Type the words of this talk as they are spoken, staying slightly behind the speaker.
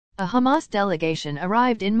A Hamas delegation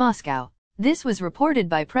arrived in Moscow. This was reported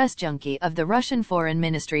by press junkie of the Russian Foreign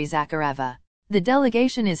Ministry Zakharova. The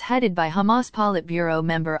delegation is headed by Hamas Politburo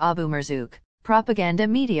member Abu Marzouk, propaganda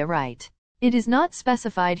media right. It is not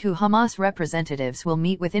specified who Hamas representatives will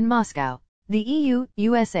meet with in Moscow. The EU,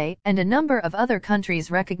 USA, and a number of other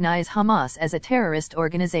countries recognize Hamas as a terrorist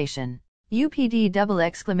organization. UPD!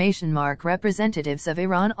 Representatives of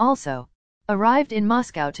Iran also arrived in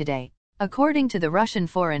Moscow today. According to the Russian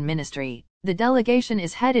Foreign Ministry, the delegation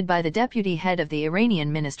is headed by the deputy head of the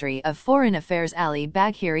Iranian Ministry of Foreign Affairs Ali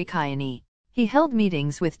Bagheri Kyani. He held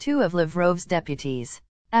meetings with two of Lavrov's deputies.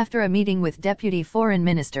 After a meeting with Deputy Foreign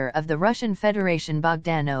Minister of the Russian Federation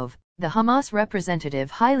Bogdanov, the Hamas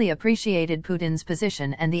representative highly appreciated Putin's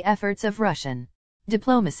position and the efforts of Russian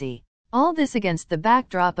diplomacy. All this against the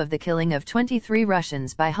backdrop of the killing of 23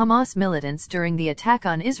 Russians by Hamas militants during the attack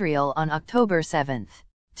on Israel on October 7.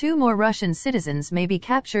 2 more Russian citizens may be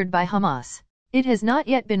captured by Hamas. It has not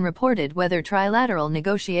yet been reported whether trilateral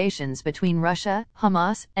negotiations between Russia,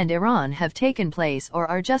 Hamas, and Iran have taken place or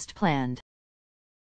are just planned.